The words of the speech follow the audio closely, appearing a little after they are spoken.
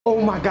Oh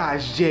my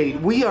gosh,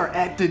 Jade, we are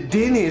at the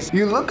dentist.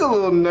 You look a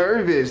little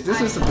nervous. This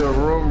is the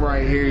room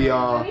right here,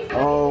 y'all.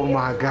 Oh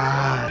my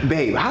God.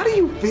 Babe, how do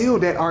you feel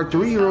that our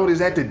 3-year-old is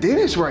at the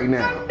dentist right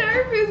now? I'm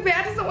nervous, babe.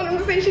 I just don't want him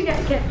to say she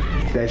got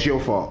cancer. That's your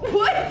fault.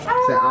 What?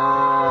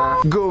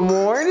 Say, good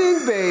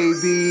morning,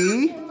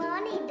 baby. Good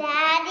morning,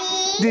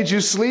 Daddy. Did you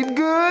sleep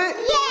good?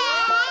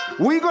 Yeah.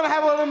 We're gonna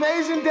have an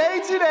amazing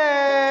day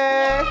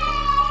today.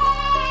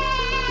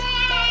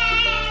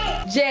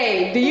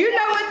 Jade, do you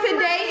know what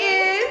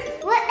today is?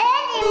 What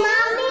is it,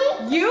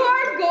 Mommy? You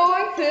are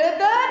going to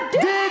the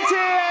Dentist!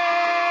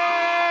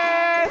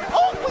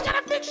 Oh, we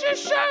gotta fix your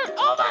shirt.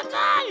 Oh my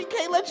God, you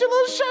can't let your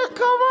little shirt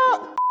come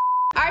up.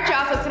 All right,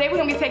 y'all, so today we're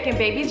gonna be taking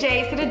baby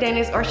Jade to the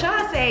dentist, or shall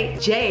I say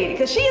Jade,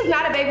 because she is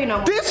not a baby no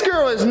more. This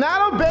girl is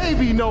not a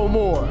baby no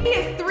more. She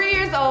is 3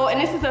 years old,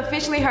 and this is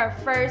officially her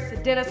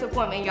first dentist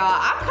appointment, y'all.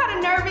 I'm kind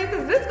of nervous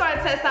because this is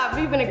gonna test out if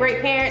we've been a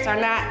great parents or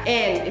not,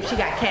 and if she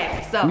got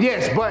cavities, so.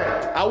 Yes, but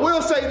I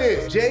will say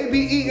this. Jay be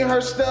eating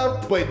her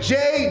stuff, but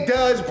Jay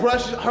does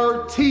brush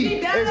her teeth.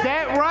 She does. Is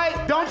that right?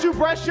 Don't you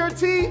brush your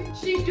teeth?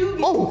 She do.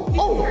 Oh,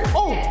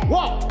 walk,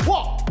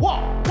 walk,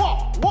 walk,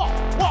 walk,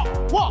 walk,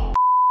 walk, walk.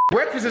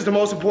 Breakfast is the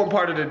most important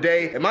part of the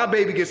day, and my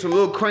baby gets a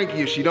little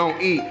cranky if she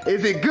don't eat.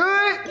 Is it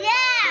good?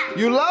 Yeah.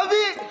 You love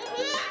it?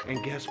 Mm-hmm.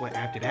 And guess what?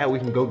 After that, we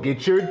can go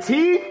get your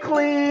teeth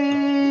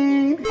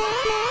cleaned.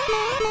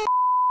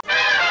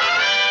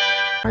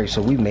 All right,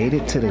 so we made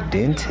it to the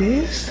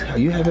dentist. Are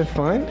you having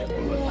fun?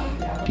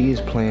 Yeah. She is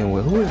playing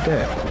with, who is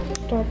that?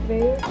 Darth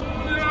Vader.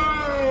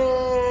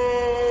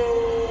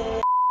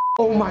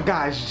 Oh my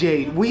gosh,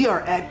 Jade, we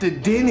are at the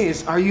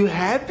dentist. Are you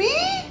happy?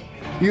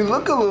 You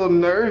look a little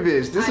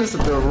nervous. This is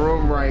the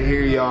room right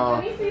here,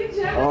 y'all.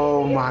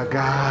 Oh my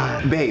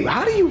God. Babe,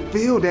 how do you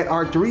feel that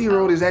our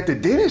 3-year-old is at the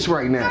dentist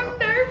right now? I'm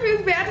nervous,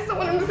 babe. I just don't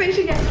want him to say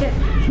she got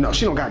cavities. No,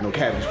 she don't got no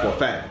cavities for a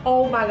fact.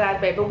 Oh my God,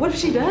 babe, but what if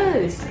she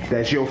does?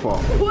 That's your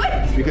fault. What?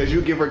 Because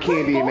you give her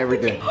candy and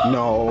everything.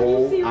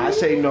 No, I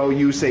say no,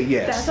 you say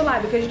yes. That's a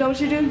lie, because you know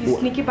what you do? You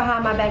sneak it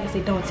behind my back and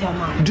say, don't tell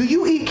mom. Do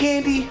you eat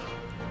candy?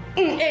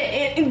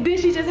 And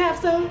did she just have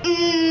some?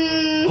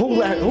 Who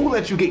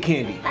let you get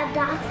candy? A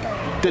doctor.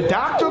 The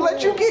doctor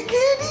let you get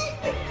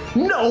candy?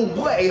 No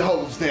way,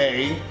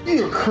 Jose.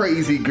 You're a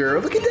crazy girl.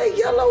 Look at that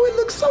yellow. It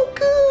looks so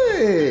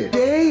good.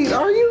 Jade,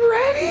 are you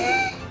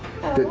ready?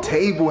 The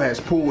table has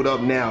pulled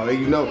up now.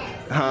 You know,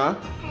 huh?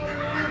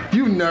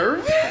 You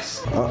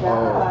nervous?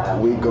 Uh-oh.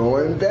 We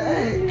going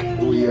back.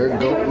 We are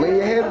going. Lean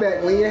your head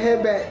back. Lean your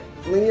head back.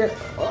 Lean your.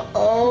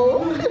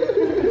 Uh-oh.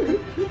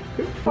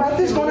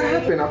 Nothing's gonna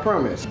happen, I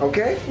promise,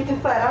 okay? You can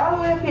slide all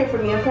the way up here for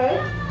me, okay?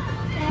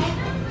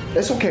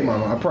 It's okay,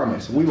 Mama, I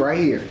promise. We right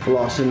here,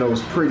 flossing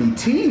those pretty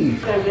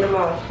teeth. Gonna get them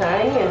all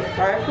shiny and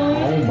sparkly.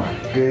 Oh my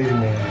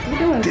goodness. You're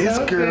doing This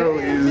so girl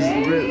good, is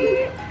baby.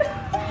 really...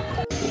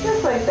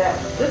 Just like that.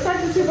 Just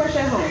like the toothbrush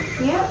at home.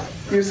 Yep.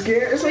 You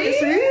scared? See?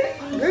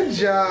 Good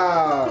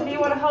job. Do you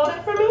want to hold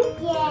it for me?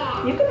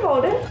 Yeah. You can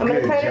hold it. I'm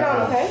gonna Good cut it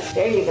job. on, okay?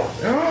 There you go.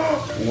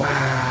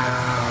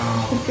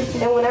 Wow.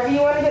 And whenever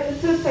you want to get the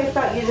toothpaste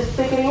out, you just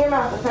stick it in your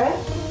mouth, okay?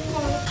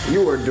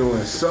 You are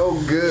doing so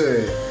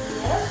good.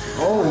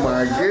 Oh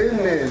my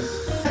goodness.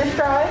 Just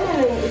try it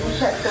and then you can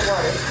check the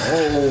water.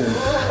 Oh.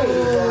 There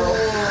you go.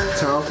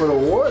 Time for the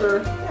water.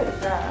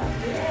 Good job.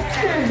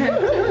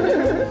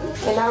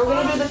 And now we're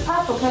gonna do the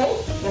top, okay?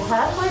 You're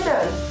halfway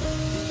done.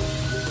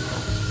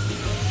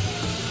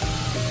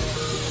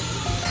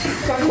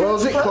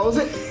 Close it, close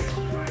it.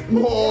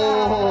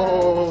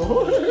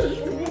 Whoa.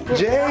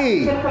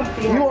 Jay,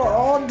 you are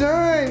all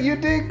done. You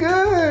did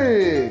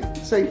good.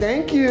 Say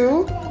thank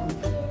you.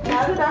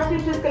 Now the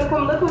doctor's just gonna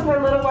come look with her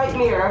little white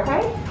mirror,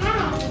 okay?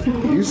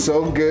 You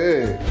so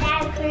good.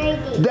 That's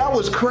crazy. That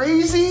was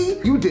crazy.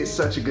 You did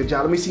such a good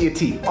job. Let me see your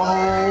teeth.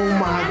 Oh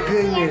my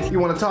goodness. You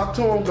want to talk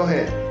to him? Go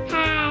ahead.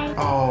 Hi.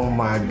 Oh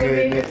my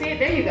goodness. See it?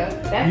 There you go.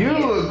 That's You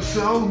it. look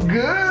so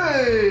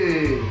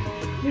good.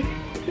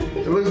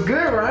 It looks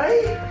good,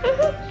 right?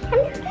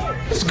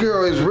 This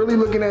girl is really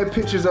looking at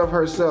pictures of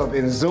herself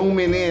and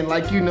zooming in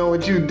like you know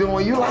what you're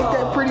doing. You like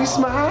that pretty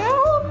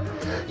smile?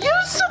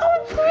 You're so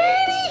pretty.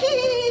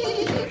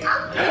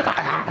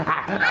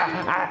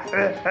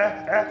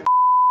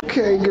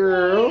 Okay,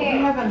 girl.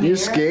 You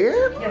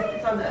scared? Yes,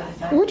 it's on the other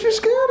side. What you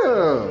scared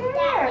of?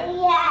 Yeah.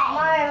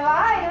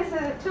 My, this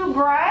is too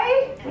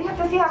bright. We have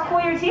to see how cool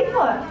your teeth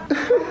look.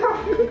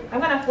 I'm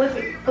gonna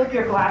flip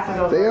your glasses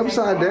over. They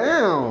upside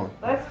down.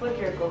 Let's flip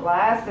your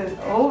glasses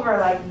over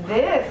like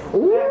this.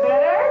 Ooh. Is that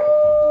better?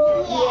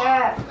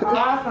 Yes.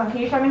 Awesome. Can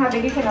you show me how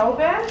big you can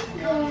open?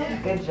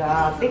 Yeah. Good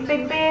job. Big,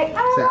 big, big.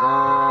 Say,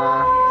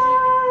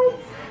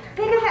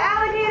 Big as an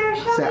alligator.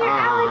 Show Say, me your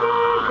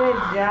alligator. Good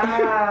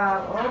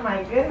job. Oh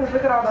my goodness.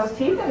 Look at all those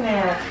teeth in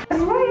there.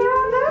 That's what you're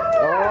all done.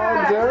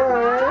 all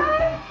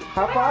done.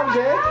 High five,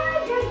 Jay.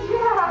 Good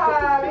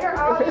job. You're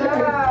all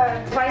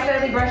done. Twice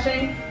daily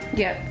brushing.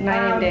 Yep,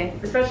 night and day.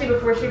 Especially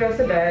before she goes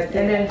to bed.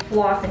 And then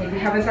flossing. If you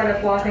haven't started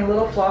flossing,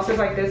 little flossers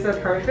like this are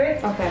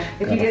perfect. Okay.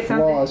 If Gotta you get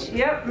something, floss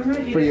yep, if you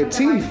for get your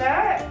something teeth. like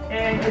that,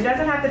 and it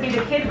doesn't have to be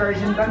the kid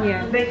version, but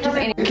Yeah, they come just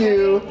in. any- Thank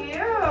you. Thank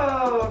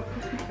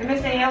you.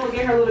 Miss Danielle will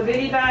get her little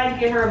goodie bag,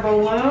 get her a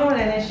balloon, and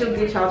then she'll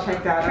get y'all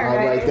checked out. All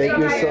right, thank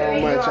you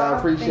so much. I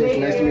appreciate it.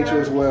 Nice to meet you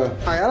as well.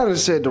 All right, I done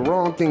said the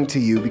wrong thing to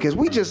you because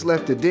we just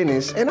left the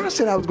dentist and I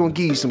said I was gonna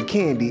give you some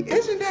candy.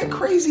 Isn't that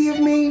crazy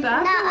of me? No,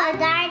 a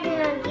doctor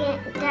gonna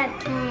get that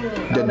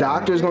candy. The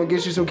doctor's gonna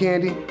get you some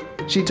candy?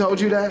 She told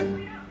you that?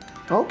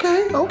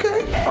 Okay,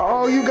 okay.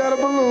 Oh, you got a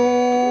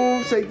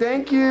balloon. Say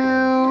thank you.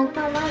 I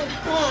want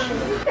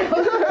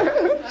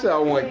candy. So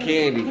I want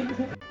candy.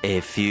 A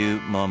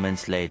few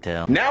moments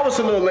later. Now it's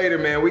a little later,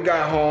 man. We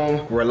got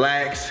home,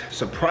 relaxed.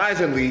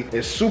 Surprisingly,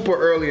 it's super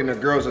early and the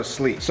girls are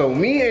asleep. So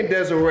me and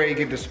Desiree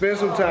get to spend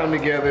some time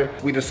together.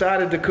 We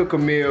decided to cook a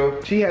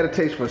meal. She had a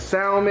taste for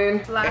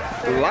salmon.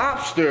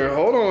 Lobster,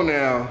 hold on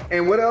now.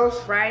 And what else?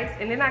 Rice,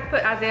 and then I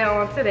put Isaiah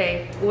on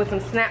today with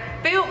some snap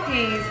field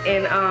peas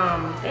and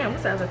damn,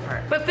 what's the other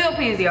part? But field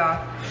peas,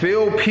 y'all.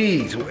 Field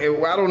peas.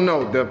 I don't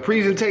know. The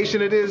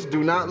presentation of this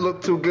do not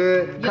look too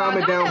good.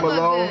 Comment down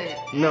below.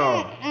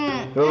 No.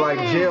 They're like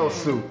jail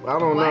soup. I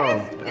don't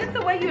know. It's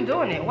the way you're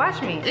doing it.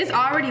 Watch me. It's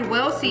already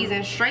well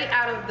seasoned, straight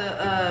out of the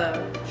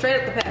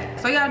pack.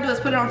 So all you gotta do is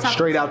put it on top.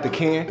 Straight out the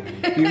can?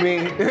 You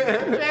mean?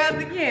 Straight out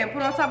the can.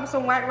 Put it on top of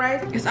some white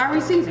rice. It's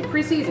already seasoned,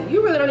 pre-seasoned.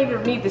 You really don't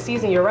even need to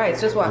season your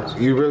rice. Just watch.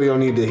 You really don't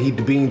need to heat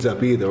the beans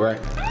up either, right?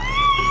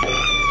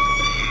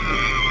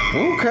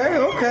 Okay,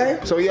 okay.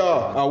 So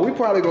y'all, we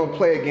probably gonna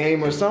play a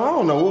game or something. I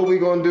don't know what we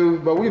gonna do,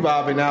 but we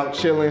vibing out,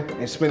 chilling,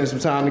 and spending some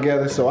time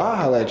together. So I'll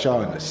holler at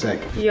y'all in a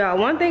second. Y'all,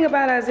 one thing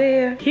about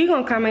Isaiah, he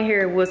gonna come in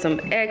here with some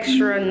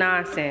extra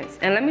nonsense.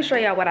 And let me show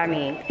y'all what I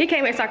mean. He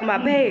came here talking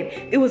about, babe,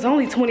 it was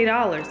only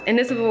 $20. And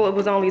this is what it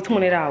was only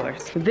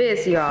 $20.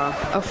 This, y'all,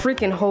 a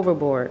freaking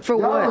hoverboard. For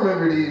Y'all what?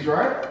 remember these,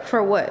 right?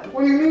 For what?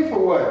 What do you mean for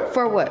what?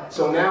 For what?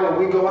 So now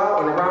when we go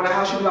out and around the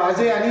house, you be like,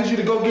 Isaiah, I need you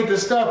to go get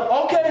this stuff.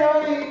 Okay,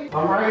 honey.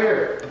 I'm right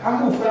here. I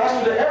move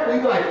faster than ever.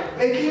 You like,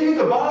 hey, can you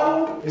get the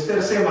bottle? Instead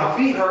of saying my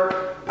feet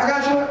hurt, I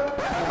got you.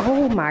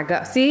 Oh my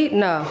God. See?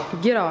 No.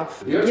 Get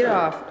off. Your Get turn.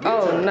 off. Your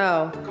Oh turn.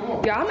 no. Come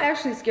on. Y'all, I'm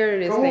actually scared of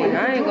this Come on, thing. you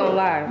I can ain't do gonna it.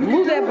 lie. You can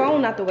Move do that it.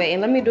 bone out the way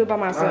and let me do it by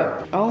myself.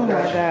 Alright. Oh I my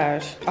got you.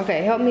 gosh.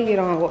 Okay, help me get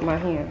on with my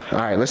hand. All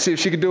right, let's see if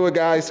she can do it,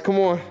 guys. Come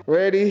on.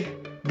 Ready?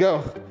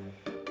 Go.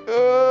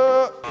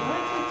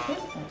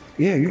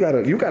 Yeah, you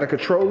gotta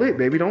control it,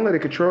 baby. Don't let it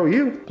control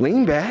you.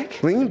 Lean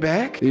back, lean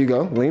back. There you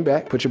go, lean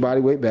back. Put your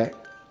body weight back.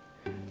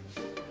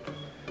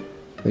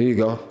 There you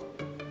go.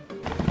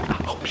 I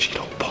hope she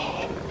don't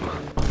fall.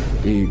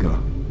 There you go.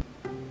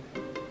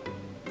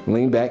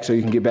 Lean back so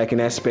you can get back in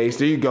that space.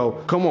 There you go.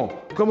 Come on,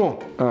 come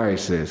on. All right,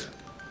 sis.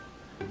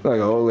 Like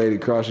an old lady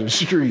crossing the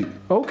street.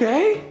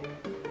 Okay.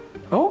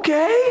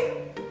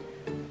 Okay.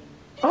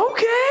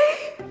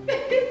 Okay.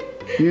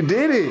 You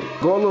did it.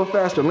 Go a little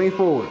faster. Lean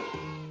forward.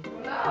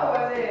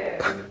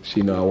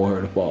 She know I want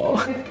her to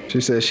fall.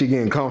 She says she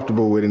getting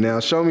comfortable with it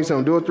now. Show me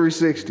something. Do a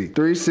 360.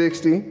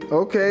 360.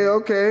 Okay,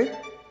 okay.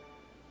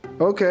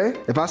 Okay.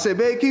 If I said,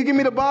 babe, can you give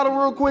me the bottle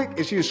real quick?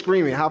 And she was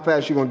screaming, how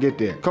fast you gonna get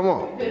there? Come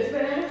on.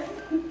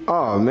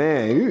 Oh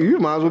man, you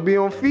might as well be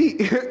on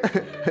feet.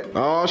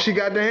 Oh, she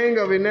got the hang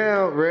of it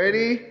now.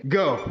 Ready?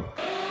 Go.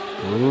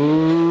 Ooh,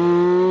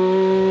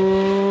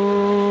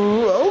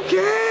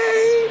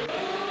 okay.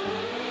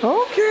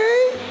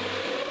 Okay.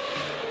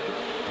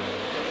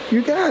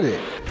 You got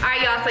it. All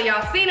right, y'all, so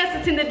y'all seen us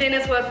attend the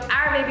dentist with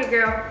our baby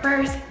girl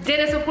first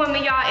dentist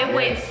appointment, y'all. It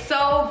went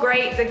so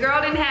great. The girl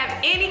didn't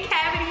have any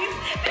cavities.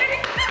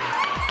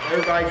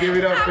 Everybody give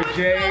it up for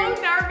Jay. I was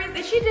so nervous,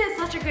 and she did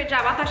such a good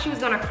job. I thought she was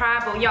gonna cry,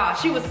 but y'all,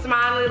 she was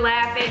smiling,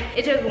 laughing.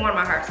 It just warmed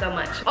my heart so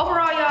much.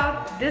 Overall,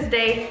 y'all, this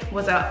day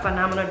was a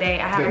phenomenal day.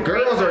 I had The a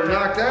great girls are time.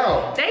 knocked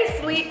out. They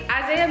sleep.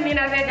 Me and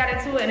Isaiah got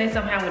into it, and then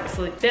somehow went to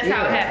sleep. That's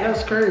how it happened.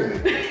 That's crazy.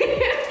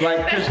 Like,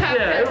 That's how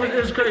yeah, it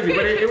was crazy,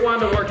 but it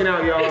wound up working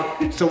out,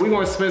 y'all. So we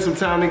want to spend some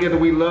time together.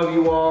 We love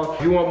you all.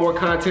 If you want more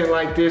content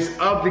like this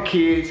of the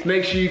kids,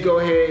 make sure you go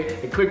ahead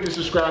and click the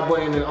subscribe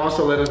button and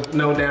also let us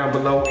know down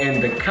below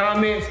in the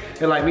comments.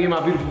 And like me and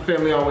my beautiful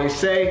family always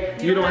say,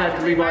 you don't have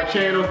to leave our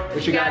channel,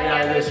 but you gotta get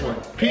out of this one.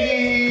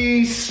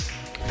 Peace.